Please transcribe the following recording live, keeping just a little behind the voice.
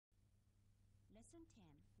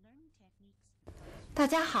大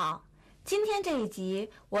家好，今天这一集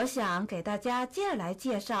我想给大家接着来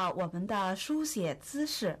介绍我们的书写姿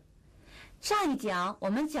势。上一讲我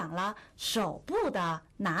们讲了手部的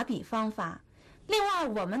拿笔方法，另外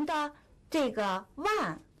我们的这个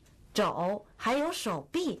腕、肘还有手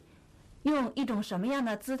臂用一种什么样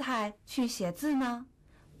的姿态去写字呢？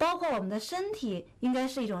包括我们的身体应该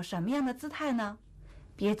是一种什么样的姿态呢？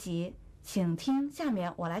别急，请听下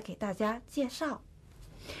面我来给大家介绍。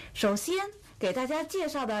首先给大家介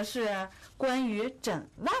绍的是关于枕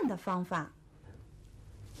腕的方法。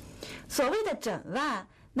所谓的枕腕，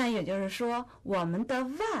那也就是说我们的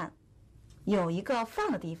腕有一个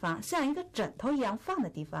放的地方，像一个枕头一样放的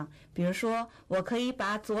地方。比如说我可以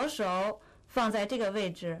把左手放在这个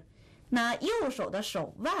位置，那右手的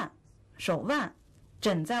手腕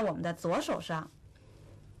枕在我们的左手上，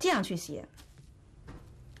这样去写。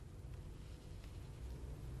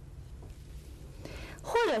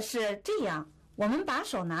或者是这样，我们把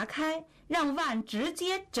手拿开，让腕直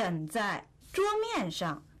接枕在桌面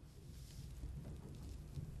上，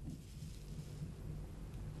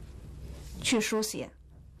去书写。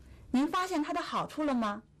您发现它的好处了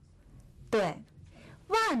吗？对，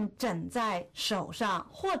腕枕在手上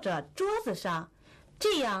或者桌子上，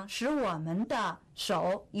这样使我们的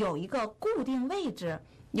手有一个固定位置，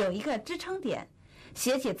有一个支撑点，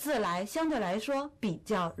写起字来相对来说比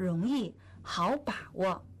较容易，好把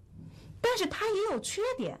握。但是它也有缺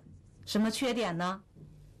点。什么缺点呢？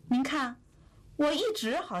您看，我一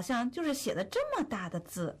直好像就是写的这么大的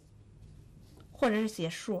字，或者是写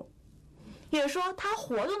数，也就是说它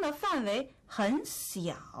活动的范围很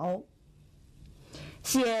小。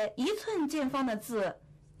写1寸见方的字，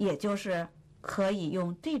也就是可以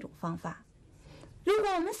用这种方法。如果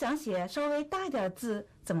我们想写稍微大一点的字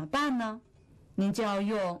怎么办呢？您就要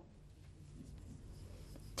用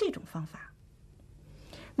这种方法。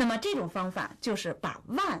那么这种方法就是把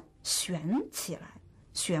腕悬起来，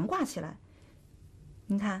悬挂起来。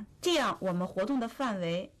你看，这样我们活动的范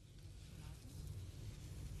围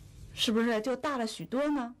是不是就大了许多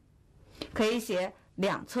呢？可以写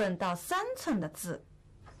2寸到3寸的字。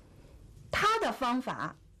它的方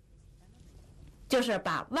法就是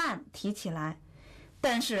把腕提起来，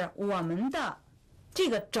但是我们的这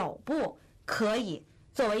个肘部可以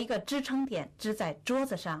作为一个支撑点支在桌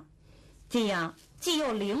子上，这样既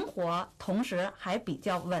又灵活，同时还比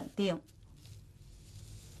较稳定。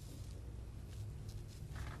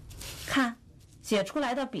看，写出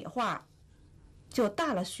来的笔画就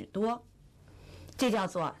大了许多，这叫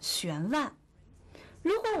做悬腕。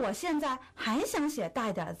如果我现在还想写大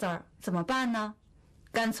一点的字儿，怎么办呢？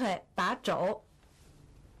干脆把肘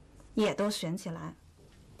也都悬起来。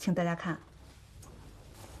请大家看，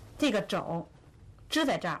这个肘支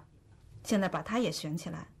在这儿，现在把它也悬起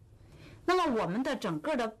来。那么我们的整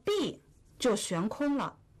个的臂就悬空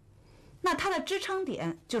了，那它的支撑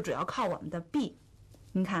点就主要靠我们的臂。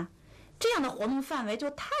你看，这样的活动范围就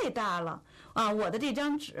太大了啊！我的这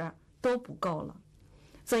张纸都不够了。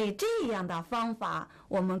所以这样的方法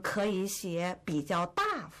我们可以写比较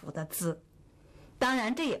大幅的字。当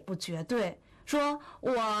然这也不绝对，说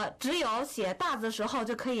我只有写大字的时候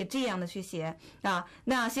就可以这样的去写啊，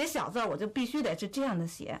那写小字我就必须得是这样的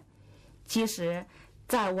写。其实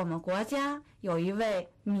在我们国家有一位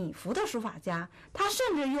米芾的书法家，他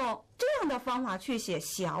甚至用这样的方法去写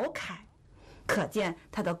小楷，可见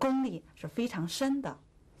他的功力是非常深的。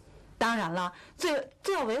当然了，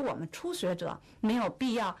作为我们初学者，没有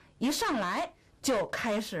必要一上来就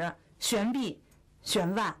开始悬臂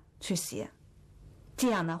悬腕去写，这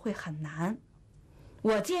样呢会很难。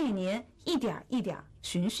我建议您一点一点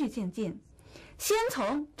循序渐进，先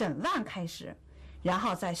从枕腕开始，然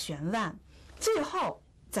后再悬腕，最后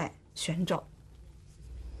再悬肘。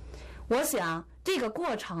我想这个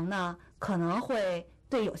过程呢，可能会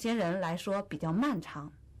对有些人来说比较漫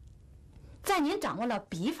长。在您掌握了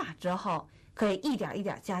笔法之后，可以一点一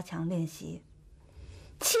点加强练习。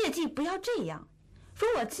切记不要这样说，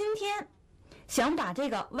我今天想把这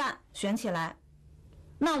个腕悬起来，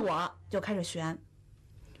那我就开始悬，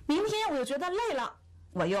明天我就觉得累了，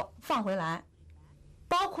我又放回来。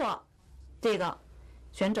包括这个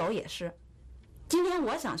悬肘也是，今天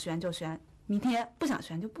我想悬就悬，明天不想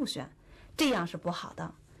悬就不悬，这样是不好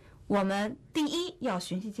的。我们第一要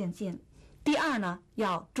循序渐进，第二呢，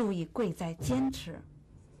要注意贵在坚持。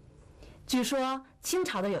据说清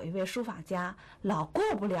朝的有一位书法家老过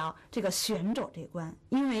不了这个悬肘这关，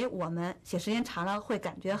因为我们写时间长了会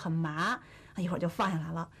感觉很麻，一会儿就放下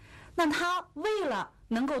来了。那他为了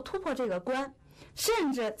能够突破这个关，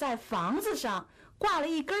甚至在房子上挂了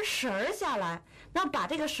一根绳儿下来，那把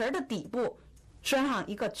这个绳儿的底部拴上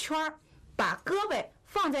一个圈儿，把胳膊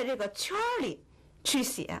放在这个圈里去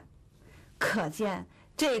写，可见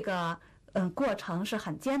这个过程是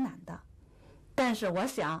很艰难的。但是我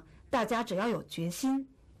想大家只要有决心，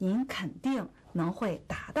您肯定能会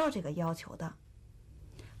达到这个要求的。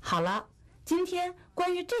好了，今天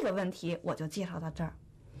关于这个问题我就介绍到这儿。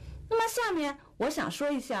那么下面我想说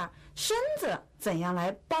一下身子怎样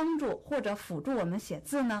来帮助或者辅助我们写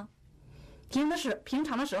字呢？平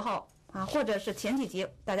常的时候啊，或者是前几集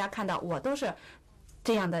大家看到我都是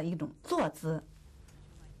这样的一种坐姿，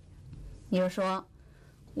比如说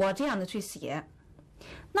我这样的去写。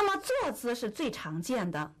那么坐姿是最常见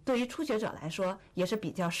的，对于初学者来说也是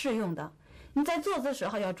比较适用的。你在坐姿的时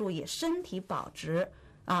候要注意身体保持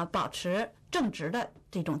正直的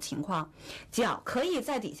这种情况，脚可以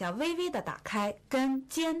在底下微微的打开，跟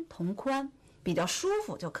肩同宽，比较舒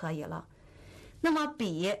服就可以了。那么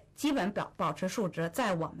笔基本保持竖直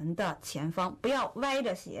在我们的前方，不要歪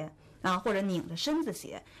着写啊，或者拧着身子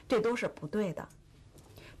写，这都是不对的。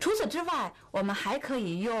除此之外，我们还可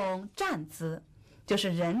以用站姿，就是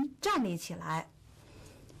人站立起来，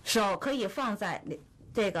手可以放在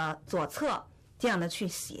这个左侧，这样的去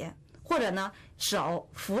写，或者呢手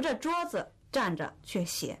扶着桌子站着去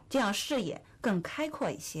写，这样视野更开阔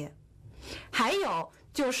一些。还有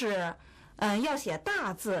就是要写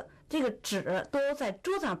大字，这个纸都在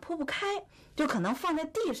桌子上铺不开，就可能放在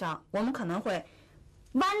地上，我们可能会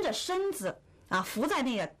弯着身子啊，伏在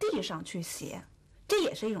那个地上去写，这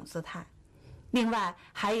也是一种姿态。另外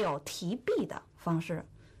还有提笔的方式，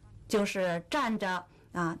就是站着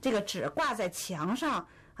啊，这个纸挂在墙上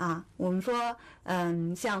啊。我们说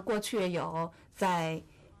像过去有在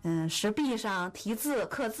石壁上题字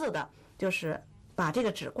刻字的，就是把这个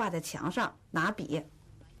纸挂在墙上，拿笔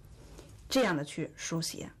这样的去书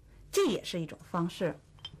写，这也是一种方式。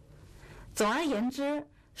总而言之，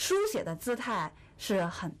书写的姿态是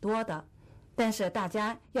很多的，但是大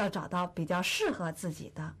家要找到比较适合自己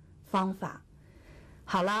的方法。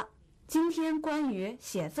好了，今天关于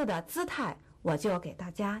写字的姿态我就给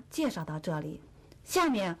大家介绍到这里，下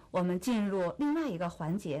面我们进入另外一个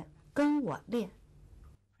环节，跟我练。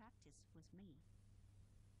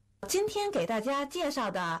今天给大家介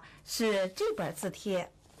绍的是这本字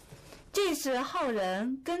帖，这是后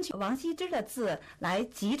人根据王羲之的字来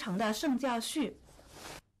集成的圣教序。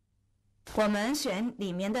我们选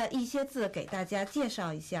里面的一些字给大家介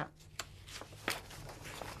绍一下。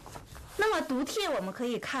那么读帖我们可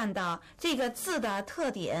以看到这个字的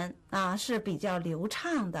特点啊是比较流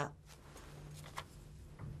畅的。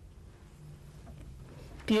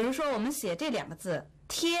比如说我们写这两个字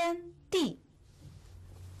天地，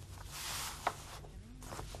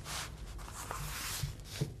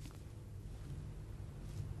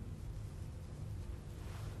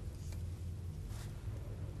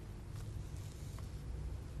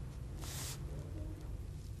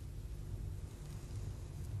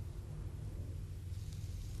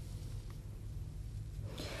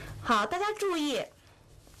好，大家注意，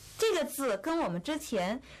这个字跟我们之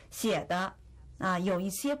前写的啊有一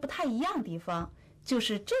些不太一样的地方，就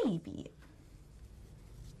是这一笔，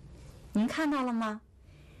您看到了吗？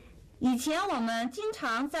以前我们经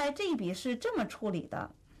常在这一笔是这么处理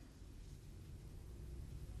的，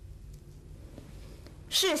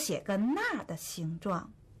是写个捺的形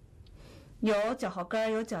状，有脚后跟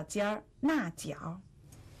有脚尖儿，捺脚。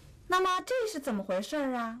那么这是怎么回事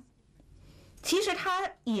啊？其实它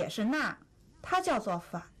也是捺，它叫做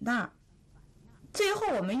反捺。最后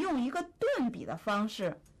我们用一个顿笔的方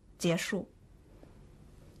式结束。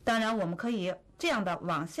当然我们可以这样的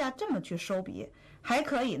往下这么去收笔，还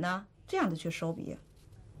可以呢这样的去收笔，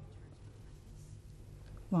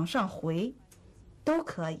往上回都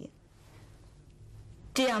可以。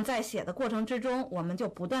这样在写的过程之中，我们就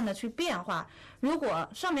不断的去变化。如果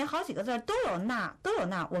上面好几个字都有捺，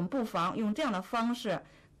我们不妨用这样的方式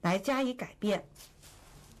来加以改变。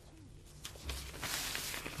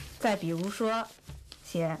再比如说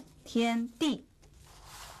写天地，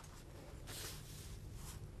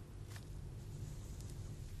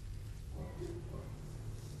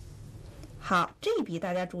好，这一笔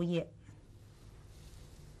大家注意，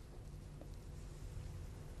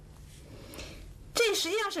这实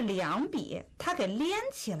际上是两笔，它给连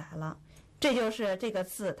起来了，这就是这个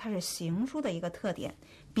字它是行书的一个特点，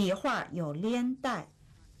笔画有连带。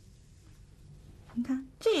你看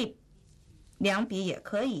这两笔也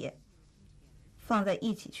可以放在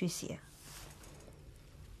一起去写。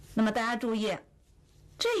那么大家注意，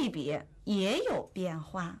这一笔也有变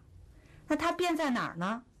化，那它变在哪儿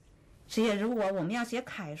呢？实际如果我们要写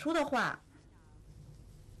楷书的话，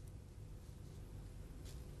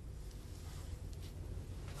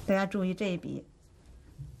大家注意这一笔，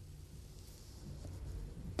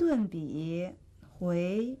顿笔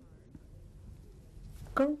回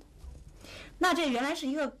钩。那这原来是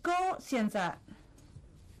一个钩，现在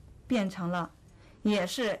变成了也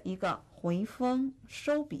是一个回锋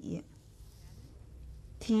收笔，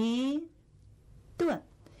提顿，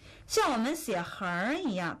像我们写横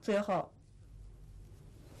一样，最后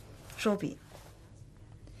收笔。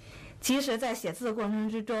其实在写字的过程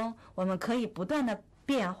之中，我们可以不断的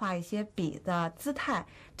变化一些笔的姿态，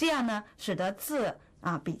这样呢使得字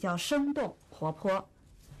比较生动活泼。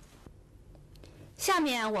下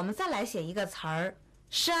面我们再来写一个词儿，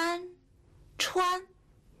山川。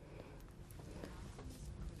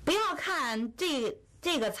不要看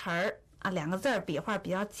这个词儿两个字儿笔画比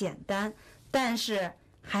较简单，但是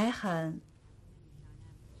还很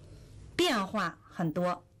变化很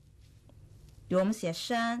多。比如我们写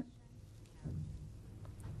山，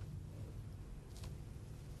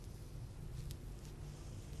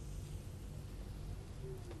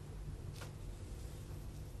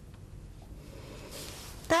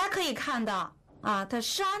大家可以看到它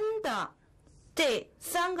山的这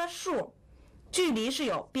3个数距离是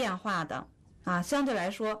有变化的相对来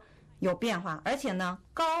说有变化，而且呢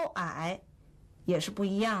高矮也是不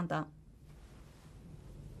一样的。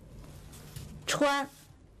川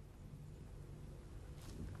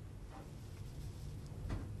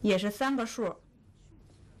也是3个数，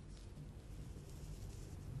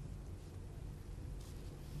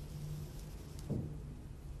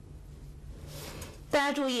大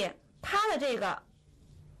家注意它的这个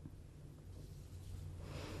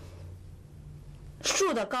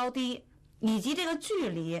数的高低以及这个距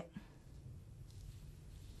离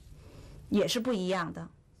也是不一样的。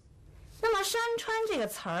那么山川这个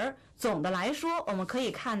词儿，总的来说我们可以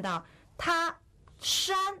看到它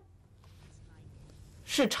山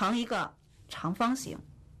是成一个长方形，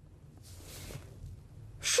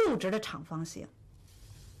竖直的长方形，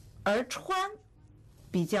而川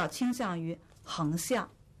比较倾向于横向，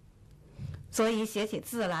所以写起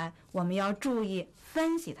字来我们要注意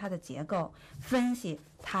分析它的结构，分析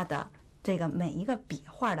它的这个每一个笔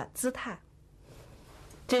画的姿态。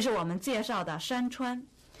这是我们介绍的山川。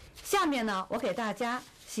下面呢，我给大家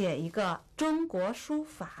写一个中国书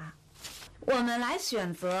法。我们来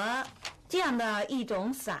选择这样的一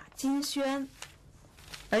种洒金宣，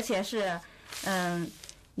而且是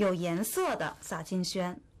有颜色的洒金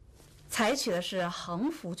宣，采取的是横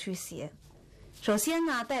幅去写。首先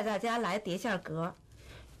呢，带大家来叠下格，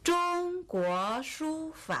中国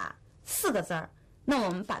书法4个字儿，那我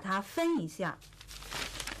们把它分一下。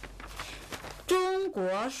中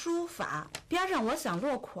国书法边上我想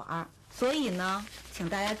落款儿，所以呢，请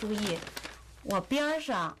大家注意，我边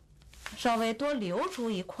上稍微多留出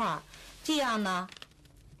一块儿，这样呢，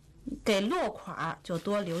给落款儿就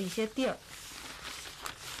多留一些地儿。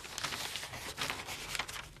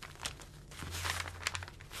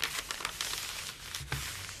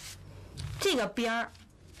这个边儿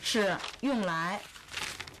是用来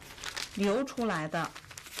留出来的，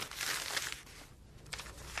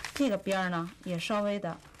这个边儿呢也稍微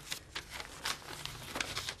的，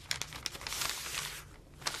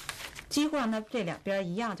几乎让它这两边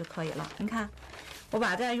一样就可以了。你看，我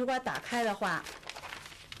把这如果打开的话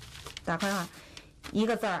，1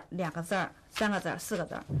个字儿、2个字儿、3个字儿、4个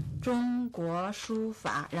字儿，中国书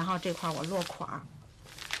法，然后这块我落款儿。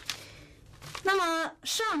那么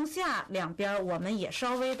上下两边我们也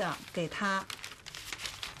稍微的给它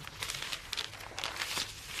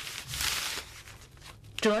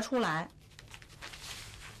折出来，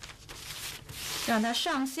让它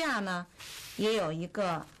上下呢也有一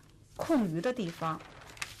个空余的地方。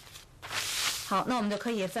好，那我们就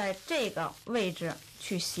可以在这个位置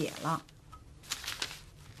去写了。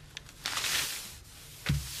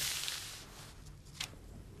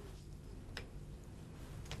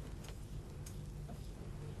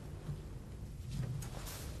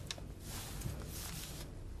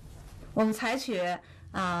我们采取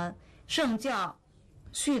圣教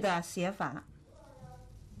序的写法，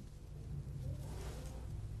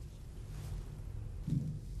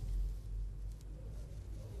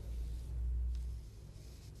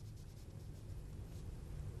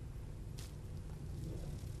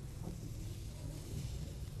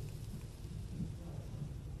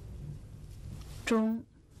中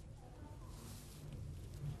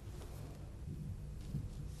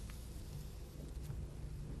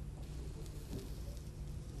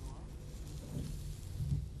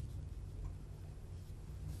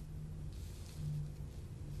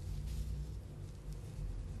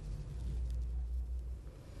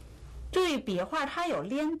注意笔画它有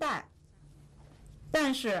连带，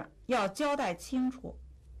但是要交代清楚。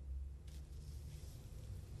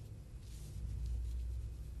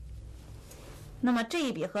那么这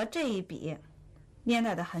一笔和这一笔粘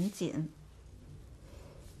带的很紧，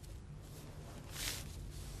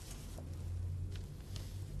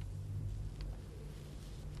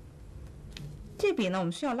这笔呢我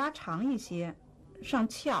们需要拉长一些，上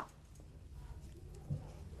翘。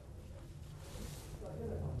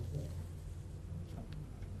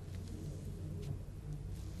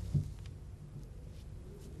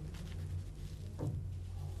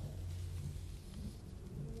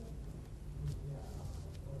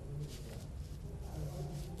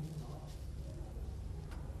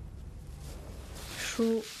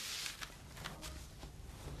书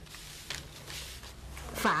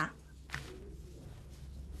法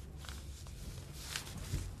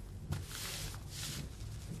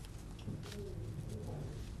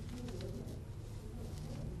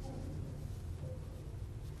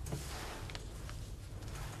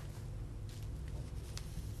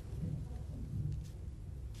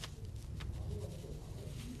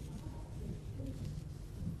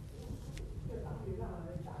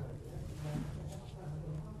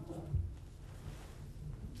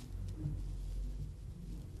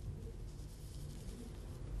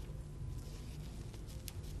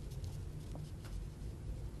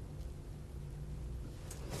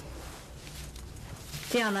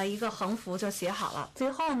这样的一个横幅就写好了。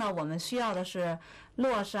最后呢，我们需要的是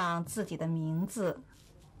落上自己的名字。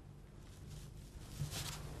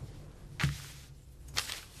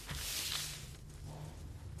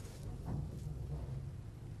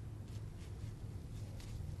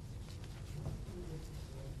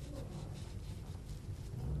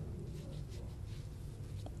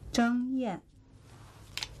张燕。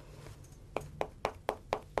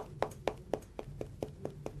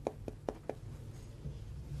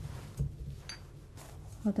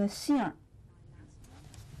我的姓儿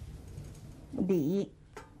李，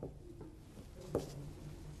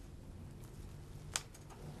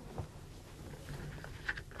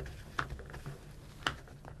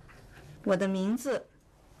我的名字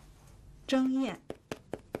张燕。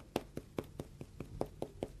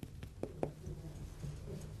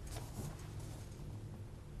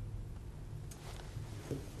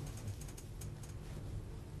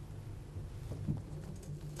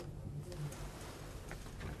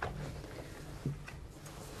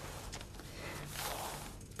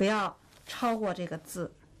不要超过这个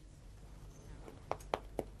字。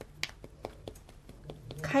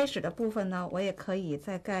开始的部分呢，我也可以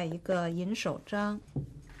再盖一个银手章。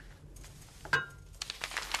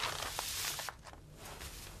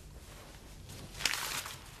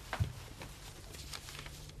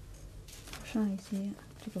上一些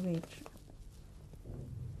这个位置。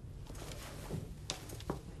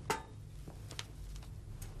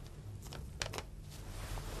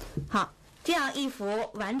好。这样一幅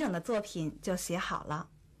完整的作品就写好了，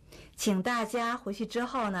请大家回去之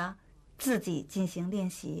后呢，自己进行练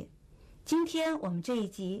习。今天我们这一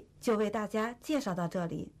集就为大家介绍到这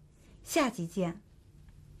里，下集见。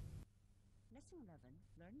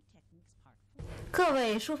各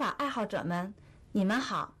位书法爱好者们，你们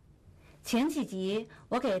好。前几集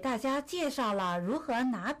我给大家介绍了如何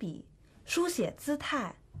拿笔、书写姿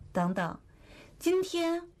态等等，今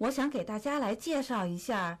天我想给大家来介绍一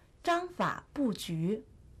下章法布局。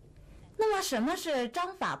那么什么是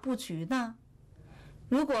章法布局呢？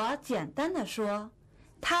如果简单的说，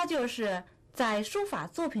它就是在书法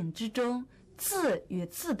作品之中字与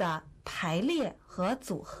字的排列和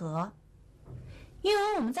组合。因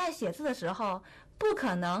为我们在写字的时候不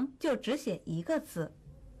可能就只写一个字，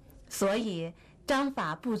所以章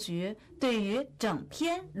法布局对于整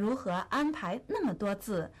篇如何安排那么多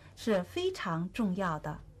字是非常重要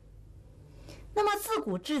的。那么自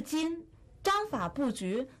古至今，章法布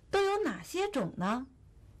局都有哪些种呢？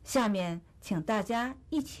下面请大家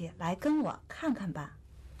一起来跟我看看吧。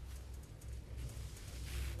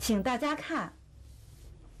请大家看，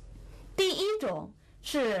第一种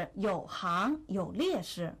是有行有列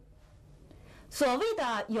式。所谓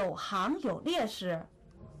的有行有列式，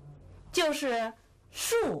就是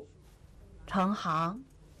竖成行，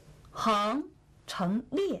横成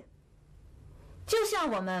列，就像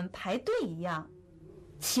我们排队一样，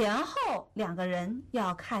前后两个人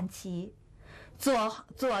要看齐，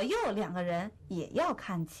左右两个人也要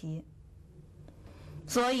看齐。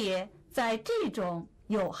所以在这种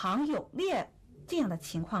有行有列这样的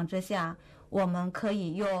情况之下，我们可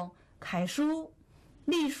以用楷书、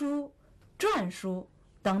隶书、篆书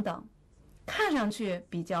等等，看上去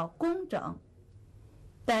比较工整，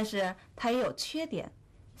但是它也有缺点，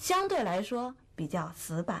相对来说比较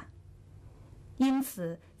死板。因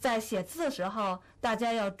此在写字的时候，大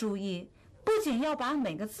家要注意，不仅要把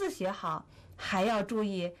每个字写好，还要注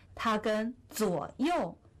意它跟左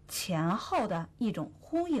右前后的一种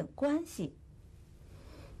呼应关系。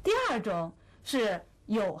第二种是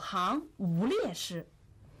有行无列式。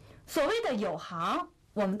所谓的有行，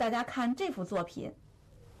我们大家看这幅作品，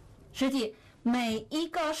实际每一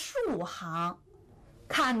个竖行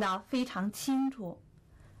看得非常清楚，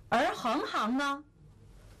而横行呢，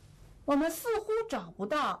我们似乎找不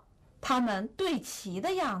到它们对齐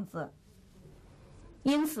的样子。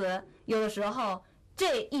因此有的时候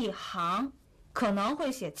这一行可能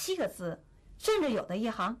会写7个字，甚至有的一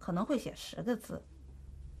行可能会写10个字。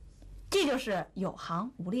这就是有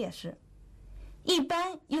行无列式，一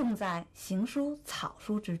般用在行书、草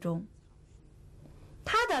书之中。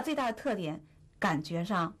它的最大的特点，感觉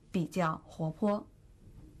上比较活泼。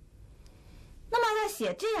那么在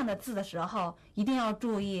写这样的字的时候，一定要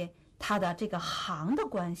注意它的这个行的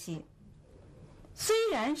关系。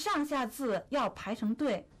虽然上下字要排成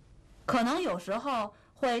对，可能有时候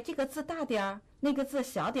会这个字大点儿，那个字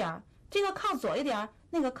小点儿，这个靠左一点儿，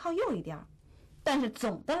那个靠右一点儿，但是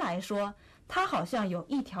总的来说，它好像有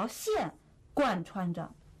一条线贯穿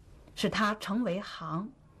着，使它成为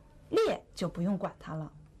行，列就不用管它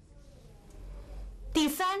了。第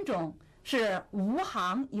三种是无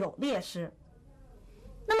行有列式。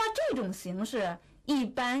那么这种形式一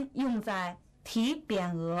般用在题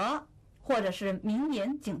匾额或者是名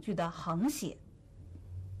言警句的横写。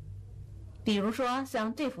比如说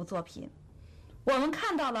像这幅作品，我们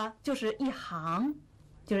看到了就是一行，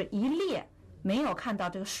就是一列，没有看到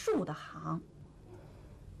这个竖的行，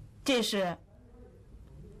这是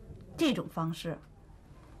这种方式。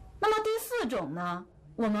那么第4种呢，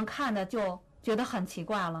我们看的就觉得很奇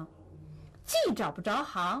怪了，既找不着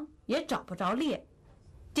行，也找不着列，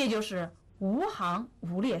这就是无行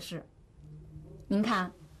无列式。您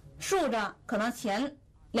看，竖着可能前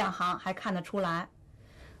2行还看得出来，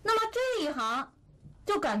那么这一行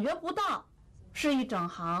就感觉不到是一整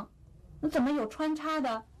行，那怎么有穿插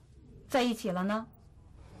的在一起了呢？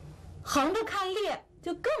横着看列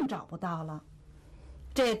就更找不到了。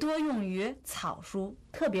这多用于草书，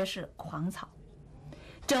特别是狂草。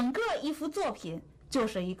整个一幅作品就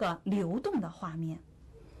是一个流动的画面，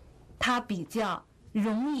它比较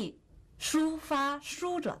容易抒发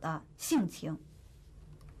书者的性情。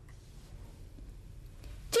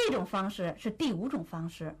这种方式是第5种方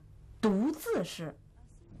式，独字式。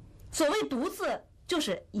所谓独字，就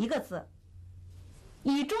是一个字，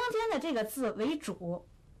以中间的这个字为主，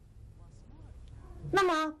那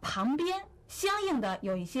么旁边相应的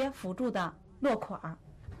有一些辅助的落款，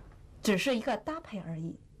只是一个搭配而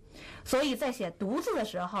已。所以在写独字的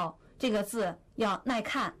时候，这个字要耐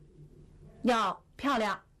看，要漂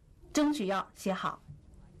亮，争取要写好。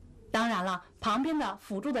当然了，旁边的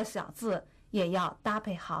辅助的小字也要搭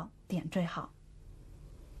配好，点缀好。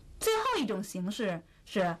最后一种形式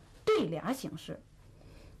是对联形式。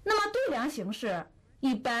那么对联形式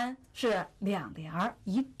一般是2联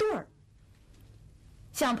1对儿。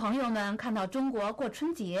像朋友们看到中国过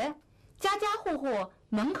春节，家家户户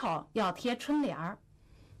门口要贴春联儿，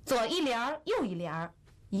左一联儿右一联儿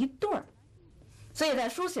1对儿，所以在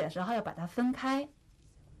书写的时候要把它分开。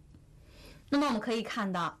那么我们可以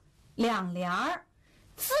看到2联儿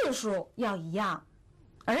字数要一样，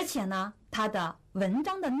而且呢，它的文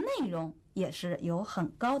章的内容也是有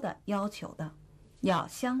很高的要求的，要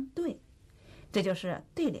相对，这就是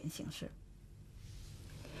对联形式。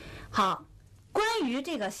好，关于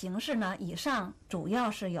这个形式呢，以上主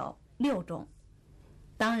要是有6种。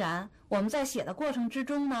当然，我们在写的过程之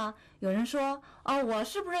中呢，有人说，我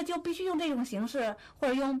是不是就必须用这种形式，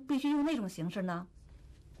或者必须用那种形式呢？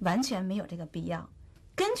完全没有这个必要，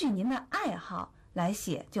根据您的爱好来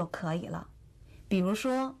写就可以了。比如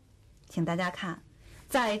说，请大家看，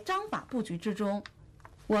在章法布局之中，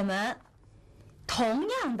我们同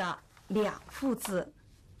样的2幅字，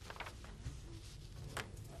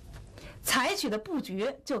采取的布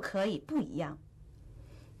局就可以不一样。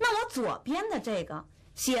那我左边的这个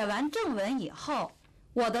写完正文以后，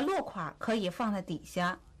我的落款可以放在底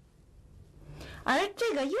下，而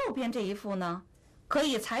这个右边这一幅呢，可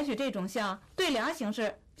以采取这种像对联形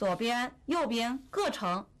式，左边右边各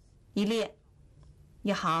成一列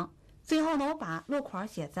一行，最后呢，我把落款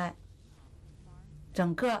写在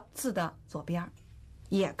整个字的左边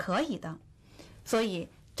也可以的。所以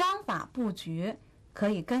章法布局可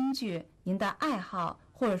以根据您的爱好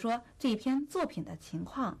或者说这一篇作品的情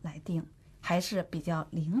况来定，还是比较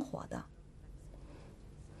灵活的。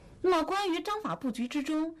那么关于章法布局之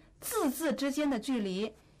中字字之间的距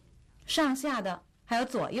离，上下的还有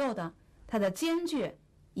左右的，它的间距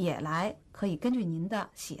也可以根据您的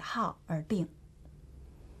喜好而定。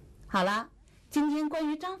好了，今天关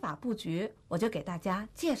于章法布局，我就给大家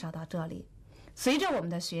介绍到这里。随着我们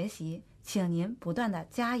的学习，请您不断的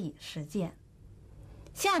加以实践。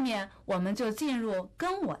下面我们就进入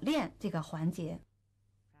跟我练这个环节。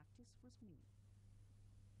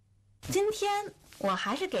今天我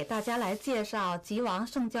还是给大家来介绍《吉王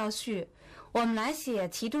圣教序》，我们来写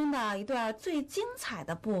其中的一段最精彩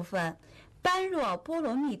的部分——般若波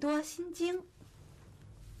罗蜜多心经。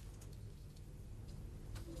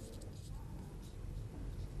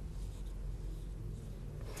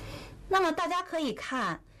那么大家可以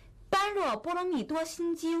看《般若波罗蜜多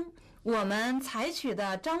心经》，我们采取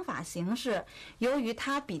的章法形式，由于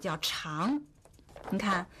它比较长，你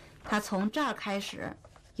看它从这儿开始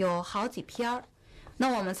有好几篇儿，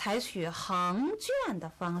那我们采取横卷的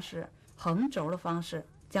方式，横轴的方式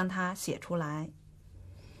将它写出来。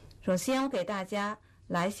首先我给大家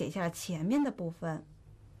来写一下前面的部分，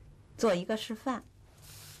做一个示范。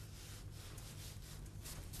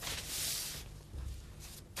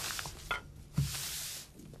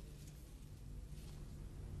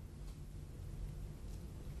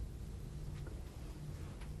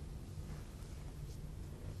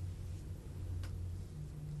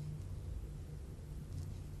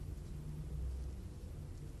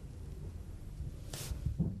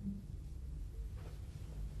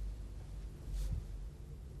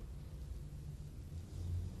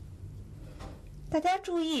大家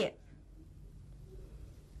注意，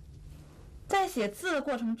在写字的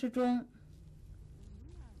过程之中，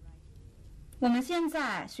我们现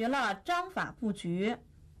在学了章法布局，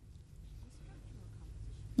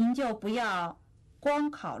您就不要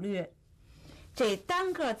光考虑这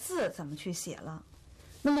单个字怎么去写了，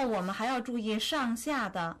那么我们还要注意上下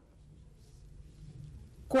的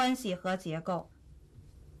关系和结构。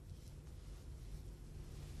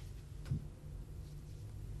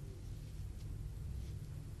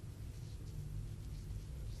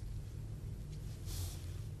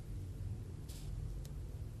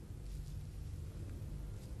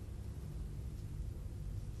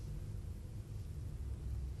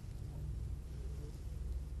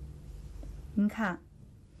您看，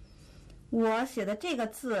我写的这个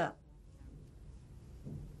字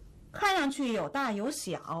看上去有大有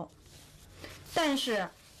小，但是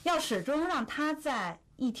要始终让它在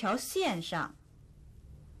一条线上。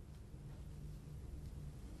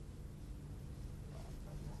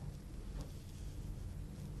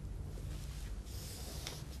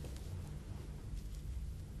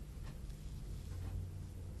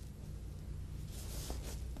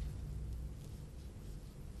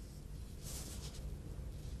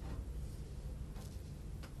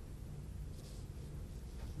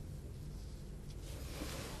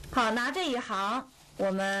好，拿这一行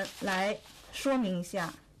我们来说明一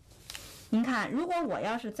下。您看，如果我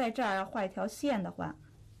要是在这儿要画一条线的话，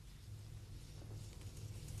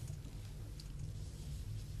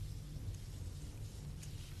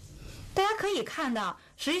大家可以看到，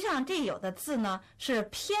实际上这有的字呢是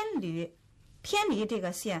偏离这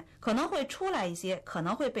个线，可能会出来一些，可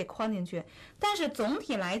能会被框进去，但是总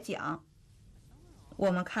体来讲，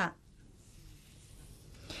我们看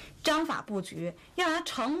章法布局要让它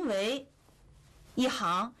成为一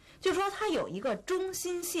行，就说它有一个中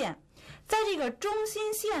心线，在这个中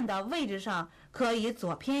心线的位置上可以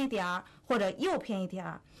左偏一点儿或者右偏一点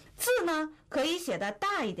儿，字呢可以写的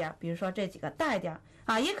大一点，比如说这几个大一点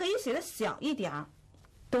啊，也可以写的小一点，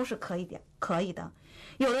都是可以的。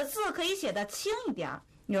有的字可以写的轻一点，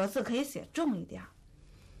有的字可以写重一点。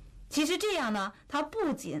其实这样呢，它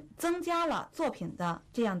不仅增加了作品的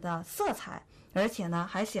这样的色彩，而且呢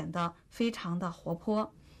还显得非常的活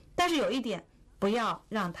泼。但是有一点，不要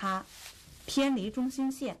让它偏离中心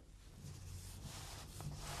线。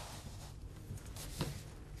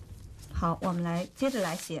好，我们来接着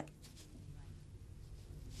来写，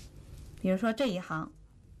比如说这一行，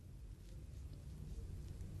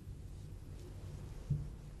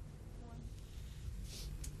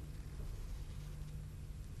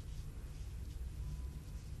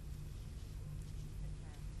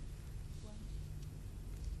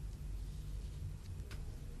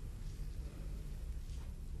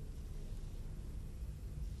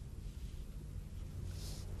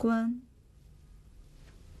观。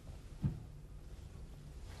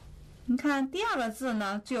你看第二个字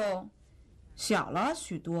呢就小了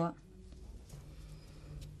许多，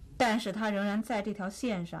但是它仍然在这条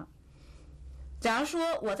线上。假如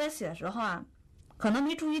说我在写的时候啊，可能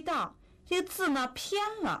没注意到这个字呢偏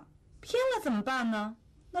了怎么办呢？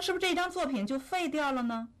那是不是这张作品就废掉了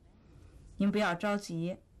呢？您不要着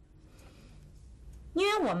急，因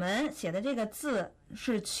为我们写的这个字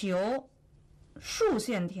是求竖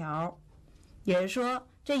线条，也就是说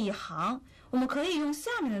这一行，我们可以用下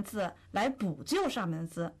面的字来补救上面的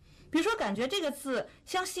字。比如说，感觉这个字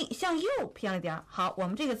向右偏了点，好，我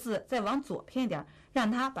们这个字再往左偏一点，让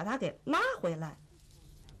它把它给拉回来。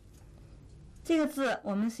这个字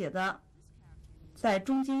我们写的在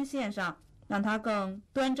中间线上，让它更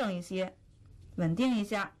端正一些，稳定一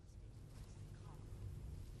下。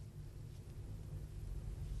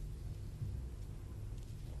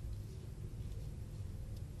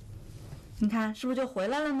你看是不是就回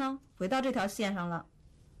来了呢？回到这条线上了。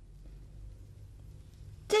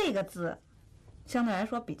这个字相对来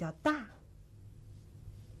说比较大，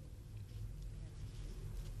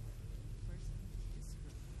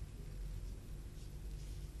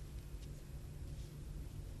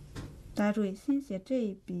大家注意，先写这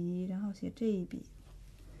一笔，然后写这一笔，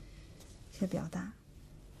写比较大。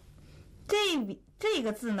这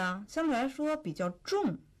个字呢，相对来说比较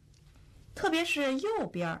重，特别是右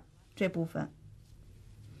边这部分。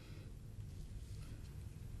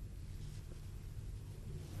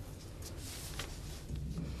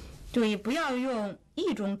注意，不要用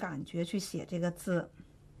一种感觉去写这个字，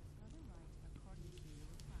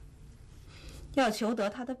要求得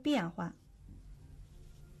它的变化。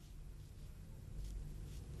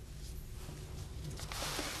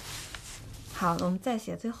好，我们再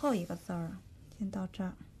写最后一个字儿，先到这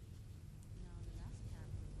儿。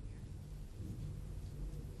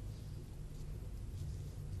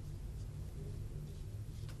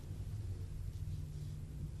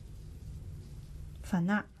反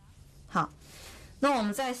捺。好，那我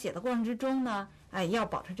们在写的过程之中呢，要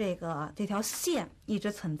保持这条线一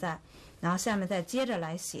直存在，然后下面再接着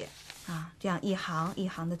来写啊，这样一行一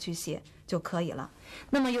行的去写就可以了。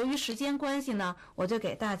那么由于时间关系呢，我就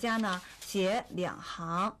给大家呢写2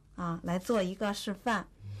行啊，来做一个示范。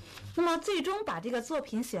那么最终把这个作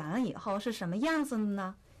品写完了以后是什么样子的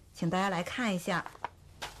呢？请大家来看一下。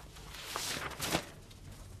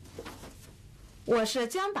我是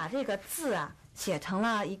将把这个字啊写成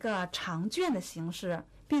了一个长卷的形式，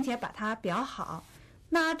并且把它裱好。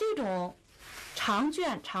那这种长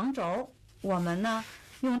卷长轴，我们呢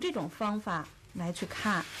用这种方法来去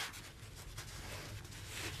看。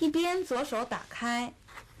一边左手打开，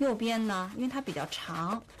右边呢，因为它比较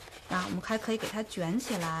长啊，我们还可以给它卷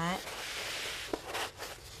起来。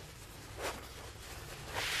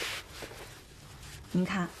你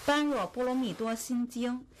看，般若波罗蜜多心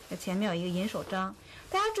经，这前面有一个银手章，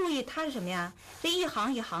大家注意它是什么呀？这一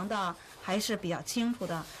行一行的还是比较清楚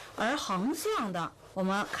的，而横向的我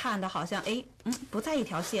们看的好像不在一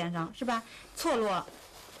条线上，是吧？错落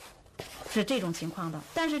是这种情况的，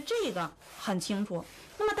但是这个很清楚。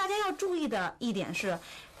那么大家要注意的一点是，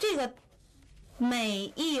这个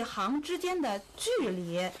每一行之间的距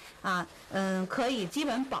离啊，可以基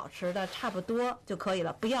本保持的差不多就可以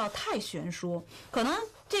了，不要太悬殊。可能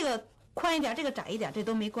这个宽一点，这个窄一点，这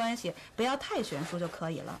都没关系，不要太悬殊就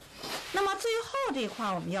可以了。那么最后这一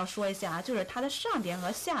块我们要说一下，就是它的上边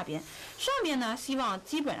和下边。上边呢，希望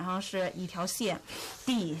基本上是一条线，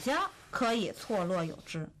底下可以错落有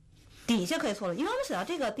致。底下可以错落，因为我们写到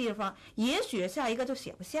这个地方，也许下一个就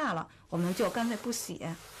写不下了，我们就干脆不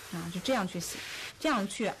写啊，就这样去写，这样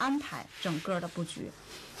去安排整个的布局。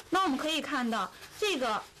那我们可以看到，这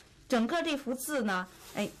个整个这幅字呢，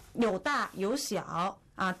有大有小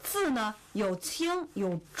啊，字呢有轻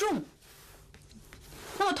有重。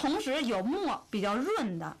那么同时有墨比较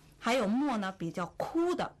润的，还有墨呢比较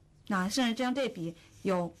枯的，啊，甚至这样这笔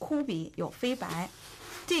有枯笔有飞白，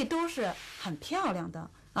这都是很漂亮的。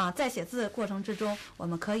啊，在写字过程之中，我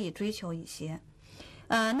们可以追求一些。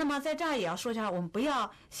那么在这儿也要说一下，我们不要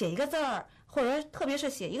写一个字儿，或者特别是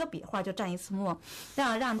写一个笔画就蘸一次墨，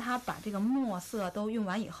让它把这个墨色都用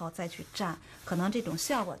完以后再去蘸，可能这种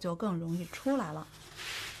效果就更容易出来了。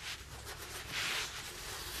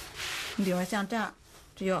你比如说像这儿，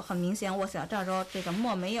这就很明显，我写到这儿之后，这个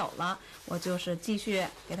墨没有了，我就是继续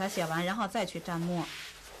给它写完，然后再去蘸墨，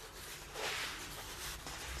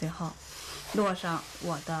最后落上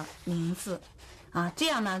我的名字啊，这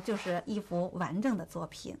样呢就是一幅完整的作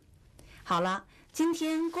品。好了，今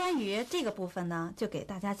天关于这个部分呢，就给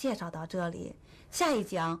大家介绍到这里。下一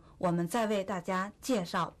讲我们再为大家介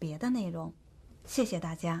绍别的内容。谢谢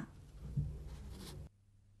大家。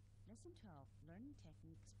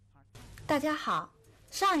大家好，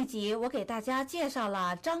上一集我给大家介绍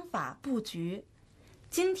了章法布局，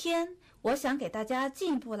今天我想给大家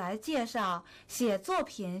进一步来介绍写作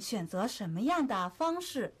品选择什么样的方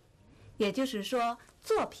式，也就是说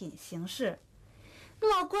作品形式。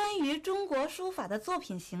那么关于中国书法的作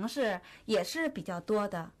品形式也是比较多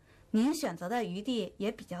的，您选择的余地也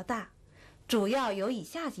比较大，主要有以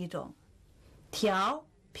下几种：条、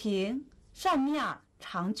平、上面、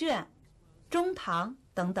长卷、中堂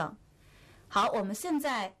等等。好，我们现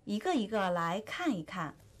在一个一个来看一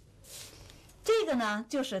看。这个呢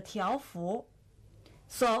就是条幅。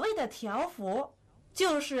所谓的条幅，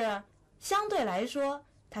就是相对来说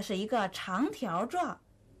它是一个长条状。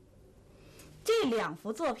这两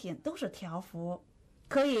幅作品都是条幅，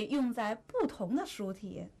可以用在不同的书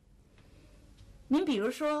体。您比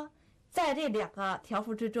如说，在这两个条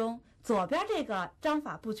幅之中，左边这个章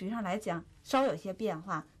法布局上来讲稍有些变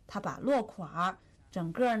化，它把落款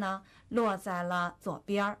整个呢落在了左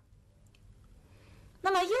边。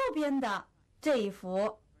那么右边的这一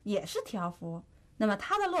幅也是条幅，那么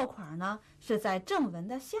它的落款呢是在正文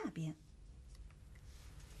的下边。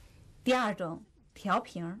第二种条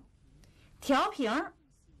屏，条屏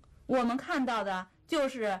我们看到的就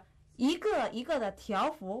是一个一个的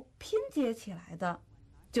条幅拼接起来的，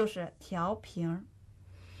就是条屏。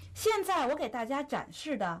现在我给大家展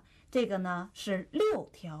示的这个呢是6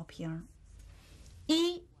条屏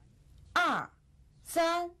，1、2、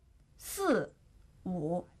3、4、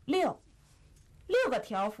5、6，6个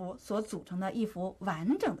条幅所组成的一幅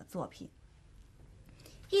完整的作品。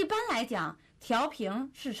一般来讲，条屏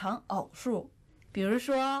是呈偶数，比如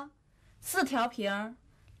说4条屏、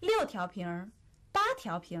6条屏、8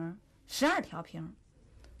条屏、12条屏。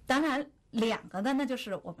当然2个的那就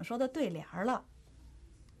是我们说的对联了。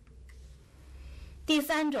第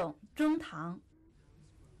三种中堂，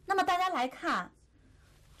那么大家来看，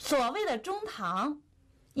所谓的中堂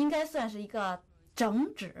应该算是一个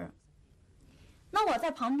整纸。那我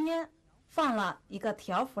在旁边放了一个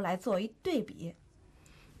条幅来作为对比。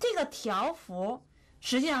这个条幅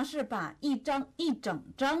实际上是把一整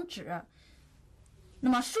张纸那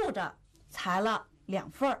么竖着裁了2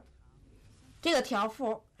份，这个条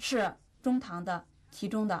幅是中堂的其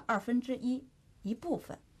中的1/2一部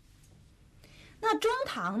分。那中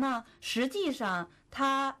堂呢，实际上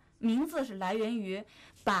它名字是来源于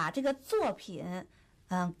把这个作品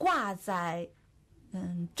挂在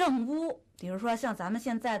正屋，比如说像咱们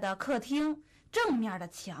现在的客厅正面的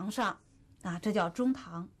墙上啊，这叫中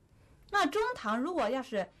堂。那中堂如果要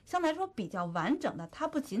是相对来说比较完整的，它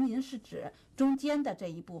不仅仅是指中间的这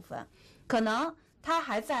一部分，可能它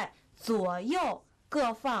还在左右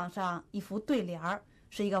各放上一幅对联儿，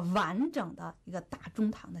是一个完整的一个大中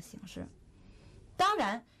堂的形式。当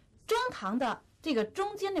然，中堂的这个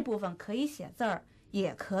中间这部分可以写字儿，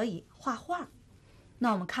也可以画画。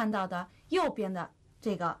那我们看到的右边的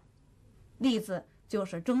这个例子，就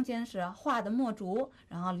是中间是画的墨竹，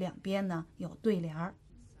然后两边呢有对联儿。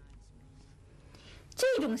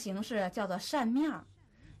这种形式叫做扇面，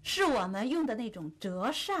是我们用的那种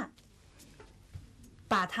折扇，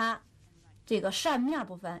把它这个扇面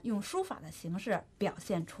部分用书法的形式表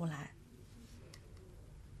现出来。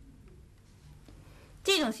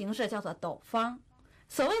这种形式叫做斗方。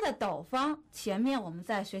所谓的斗方，前面我们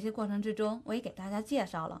在学习过程之中我也给大家介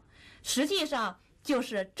绍了，实际上就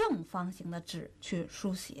是正方形的纸去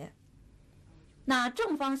书写。那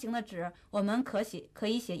正方形的纸，我们可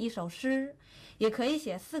以写一首诗，也可以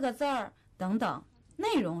写4个字儿等等，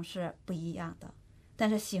内容是不一样的，但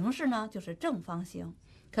是形式呢就是正方形，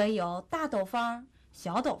可以有大斗方、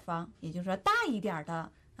小斗方，也就是说大一点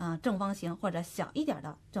的正方形或者小一点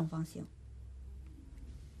的正方形。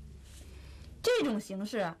这种形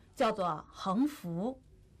式叫做横幅。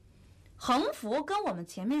横幅跟我们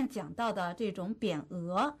前面讲到的这种匾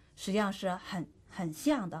额实际上是很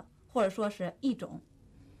像的，或者说是一种。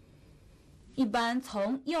一般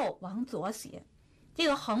从右往左写。这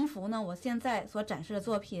个横幅呢，我现在所展示的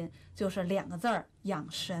作品就是2个字儿养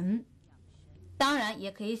神，当然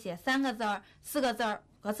也可以写3个字儿、4个字儿、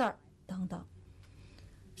5个字儿等等。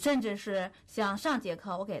甚至是像上节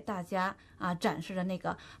课我给大家展示的那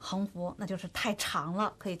个横幅，那就是太长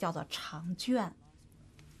了，可以叫做长卷。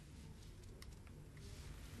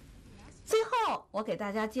最后我给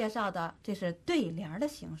大家介绍的这是对联的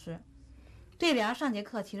形式。对联上节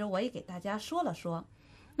课其实我也给大家说了说，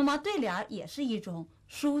那么对联也是一种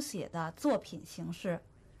书写的作品形式。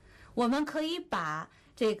我们可以把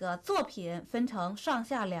这个作品分成上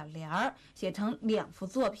下2联，写成2幅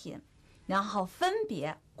作品，然后分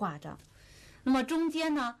别挂着。那么中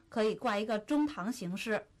间呢，可以挂一个中堂形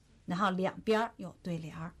式，然后两边有对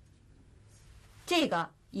联，这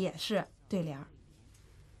个也是对联。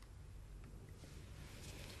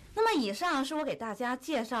那么以上是我给大家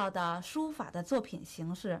介绍的书法的作品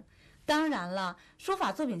形式。当然了，书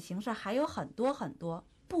法作品形式还有很多很多，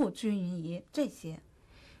不均匀于这些。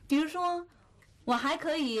比如说，我还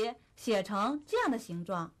可以写成这样的形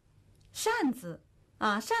状，扇子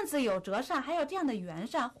扇子有折扇，还有这样的圆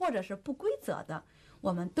扇，或者是不规则的，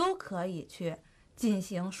我们都可以去进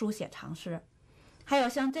行书写尝试。还有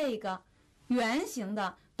像这个圆形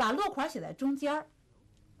的，把落款写在中间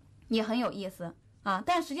也很有意思啊。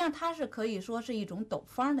但实际上它是可以说是一种斗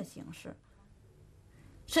方的形式，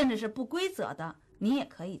甚至是不规则的，你也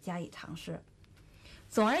可以加以尝试。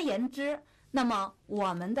总而言之，那么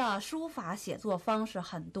我们的书法写作方式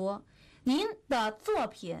很多，您的作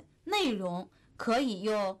品内容可以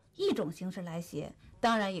用一种形式来写，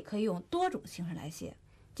当然也可以用多种形式来写，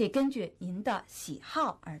这根据您的喜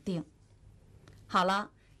好而定。好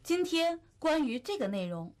了，今天关于这个内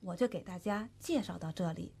容我就给大家介绍到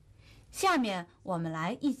这里，下面我们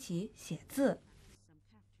来一起写字。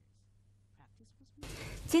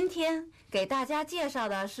今天给大家介绍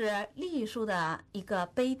的是隶书的一个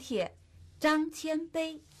碑帖《张骞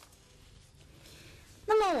碑》。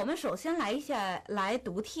那么我们首先来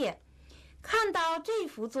读帖，看到这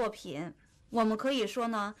幅作品，我们可以说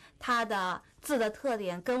呢，它的字的特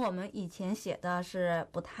点跟我们以前写的是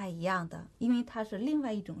不太一样的，因为它是另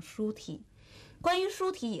外一种书体。关于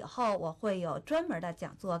书体以后我会有专门的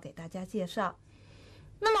讲座给大家介绍。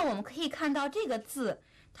那么我们可以看到这个字，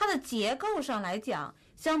它的结构上来讲，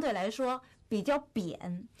相对来说比较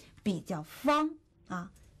扁，比较方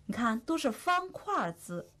啊。你看，都是方块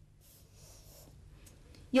字，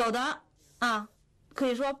有的啊，可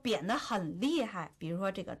以说扁得很厉害，比如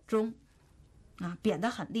说这个中啊，扁得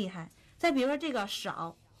很厉害。再比如说这个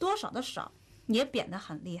少，多少的少，也扁得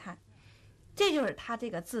很厉害。这就是它这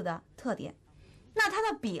个字的特点。那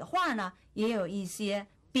它的笔画呢，也有一些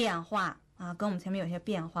变化啊，跟我们前面有些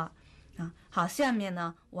变化啊。好，下面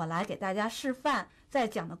呢，我来给大家示范，在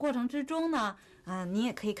讲的过程之中呢，你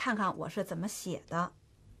也可以看看我是怎么写的。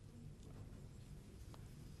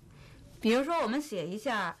比如说，我们写一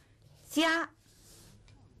下“家”，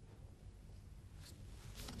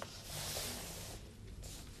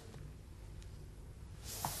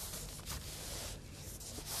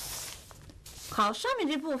好，上面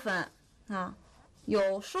这部分啊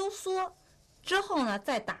有收缩，之后呢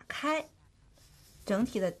再打开，整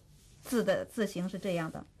体的字形是这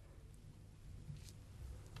样的。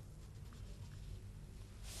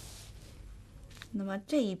那么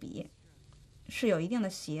这一笔是有一定的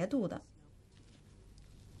斜度的。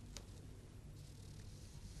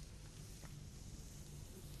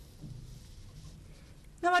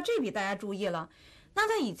那么这笔大家注意了，那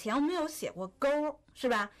在以前我们有写过勾，是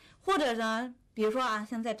吧？或者呢，比如说啊，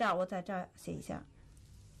像在这儿，我在这儿写一下，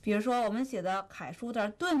比如说我们写的楷书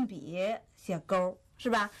的顿笔写勾，是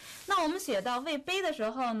吧？那我们写到魏碑的时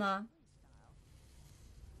候呢，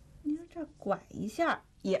你看这儿拐一下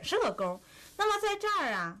也是个勾。那么在这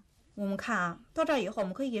儿啊，我们看啊，到这儿以后，我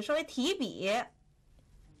们可以稍微提笔，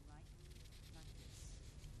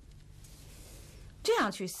这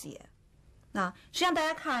样去写。那实际上大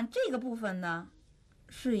家看这个部分呢，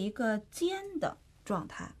是一个尖的状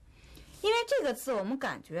态，因为这个字我们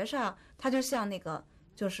感觉上它就像那个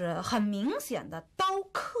就是很明显的刀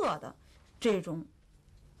刻的这种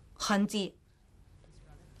痕迹，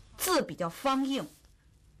字比较方硬，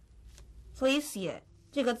所以写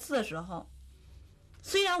这个字的时候，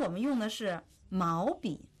虽然我们用的是毛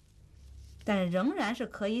笔，但是仍然是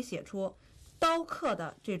可以写出刀刻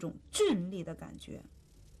的这种峻厉的感觉。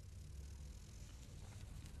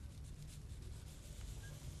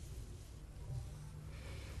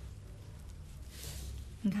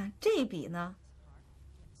你看这一笔呢，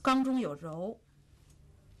刚中有柔，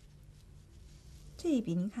这一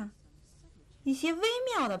笔您看一些微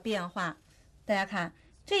妙的变化，大家看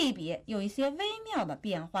这一笔有一些微妙的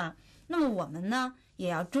变化。那么我们呢也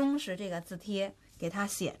要忠实这个字帖，给它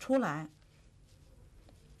写出来，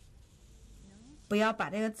不要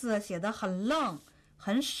把这个字写得很愣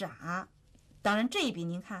很傻。当然这一笔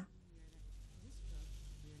您看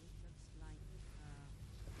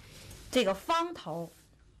这个方头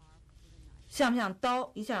像不像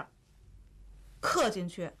刀一下刻进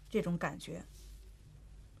去这种感觉。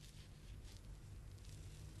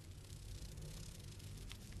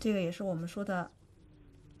这个也是我们说的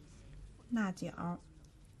捺角，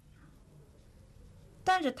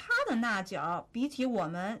但是它的捺角比起我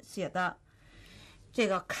们写的这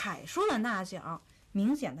个楷书的捺角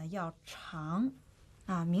明显的要长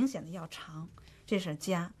啊，明显的要长。这是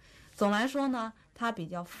家。总来说呢，它比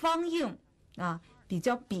较方硬啊，比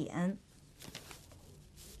较扁。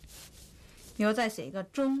比如再写一个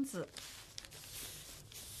中字，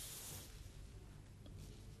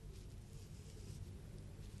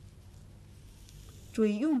注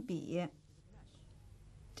意用笔，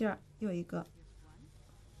这儿有一个，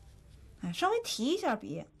稍微提一下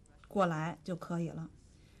笔过来就可以了，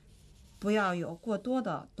不要有过多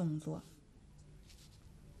的动作，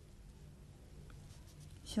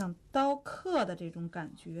像刀刻的这种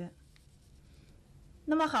感觉。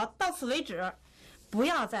那么好，到此为止，不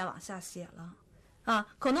要再往下写了啊。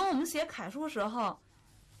可能我们写楷书时候，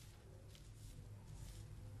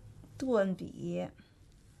顿笔，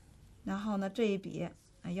然后呢这一笔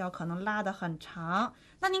要可能拉得很长。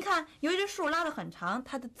那您看，由于这竖拉得很长，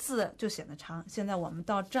它的字就显得长。现在我们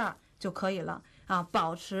到这儿就可以了啊，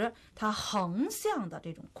保持它横向的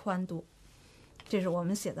这种宽度。这是我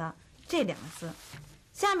们写的这两个字。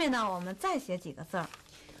下面呢，我们再写几个字儿。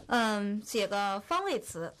写个方位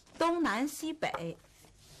词，东南西北。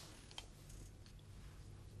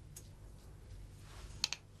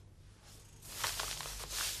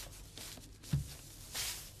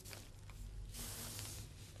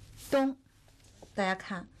东，大家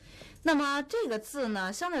看，那么这个字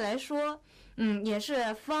呢，相对来说，也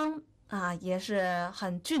是方啊，也是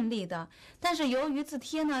很峻丽的。但是由于字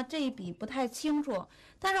帖呢这一笔不太清楚，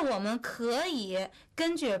但是我们可以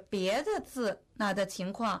根据别的字的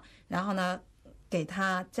情况，然后呢给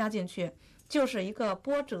它加进去，就是一个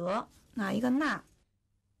波折，一个捺。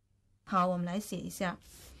好，我们来写一下。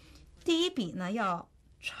第一笔呢要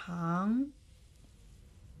长。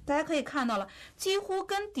大家可以看到了，几乎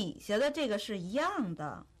跟底下的这个是一样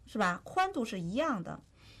的，是吧？宽度是一样的，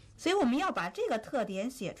所以我们要把这个特点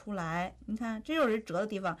写出来。你看，这就是折的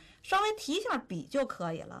地方，稍微提一下笔就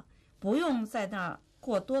可以了，不用在那儿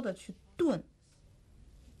过多的去顿。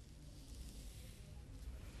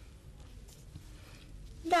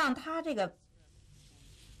让它这个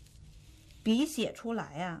笔写出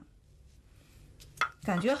来呀，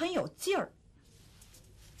感觉很有劲儿。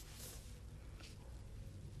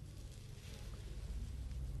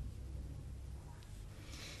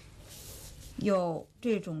有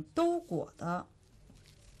这种兜裹的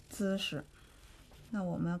姿势，那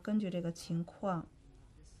我们根据这个情况，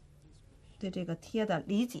对这个贴的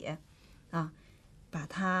理解啊，把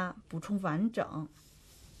它补充完整。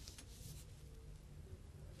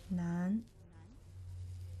南，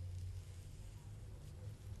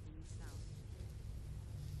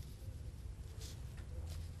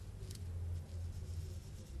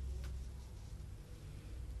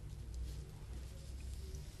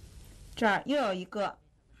这儿又有一个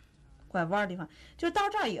拐弯的地方，就到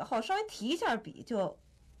这儿以后稍微提一下笔就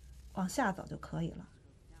往下走就可以了。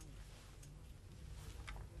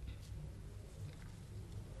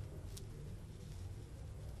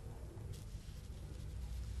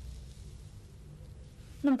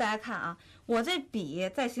那么大家看啊，我这笔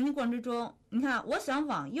在行进过程之中，你看我想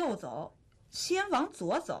往右走，先往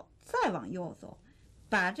左走，再往右走，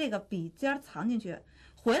把这个笔尖藏进去，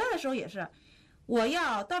回来的时候也是，我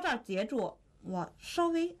要到这儿截住，我稍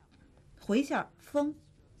微回一下风，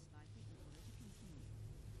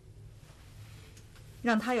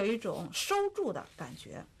让它有一种收住的感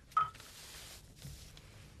觉。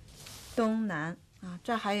东南啊，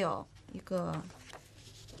这还有一个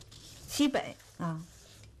西北啊，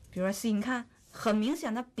比如说西，你看很明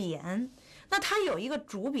显的扁，那它有一个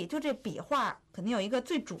主笔，就这笔画肯定有一个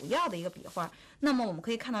最主要的一个笔画。那么我们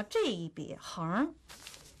可以看到这一笔横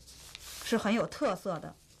是很有特色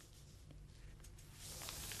的。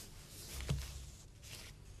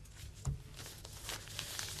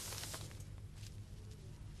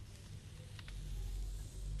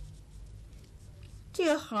这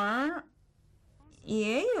个横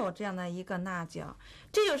也有这样的一个捺角，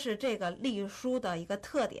这就是这个隶书的一个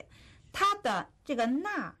特点，它的这个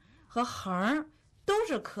捺和横都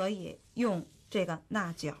是可以用这个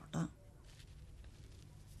捺角的。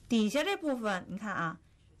底下这部分你看啊，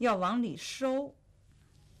要往里收，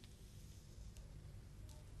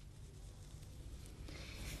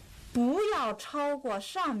不要超过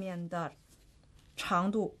上面的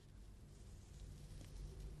长度。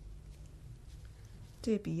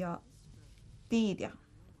这笔要低一点，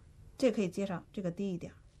这可以接上，这个低一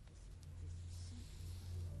点。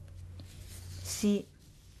西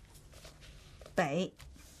北，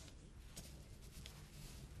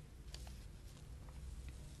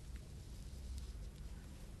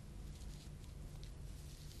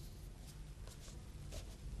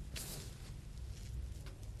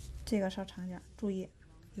这个稍长一点，注意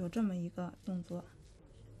有这么一个动作。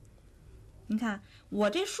你看我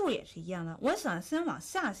这竖也是一样的，我想先往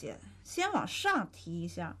下写，先往上提一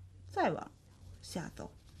下，再往下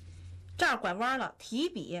走。这儿拐弯了，提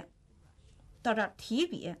笔到这儿，提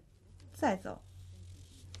笔再走，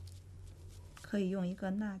可以用一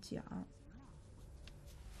个捺角。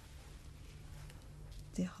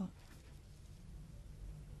最后，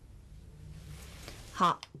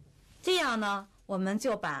好，这样呢，我们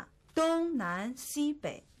就把东南西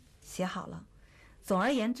北写好了。总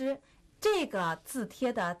而言之，这个字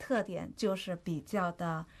帖的特点就是比较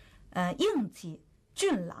的硬气、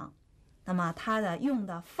俊朗，那么它的用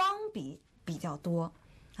的方笔比较多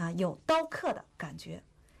啊，有刀刻的感觉。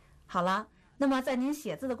好了，那么在您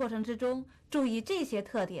写字的过程之中，注意这些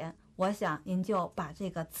特点，我想您就把这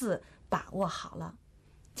个字把握好了。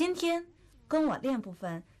今天跟我练部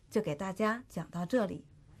分就给大家讲到这里，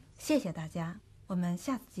谢谢大家，我们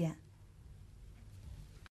下次见。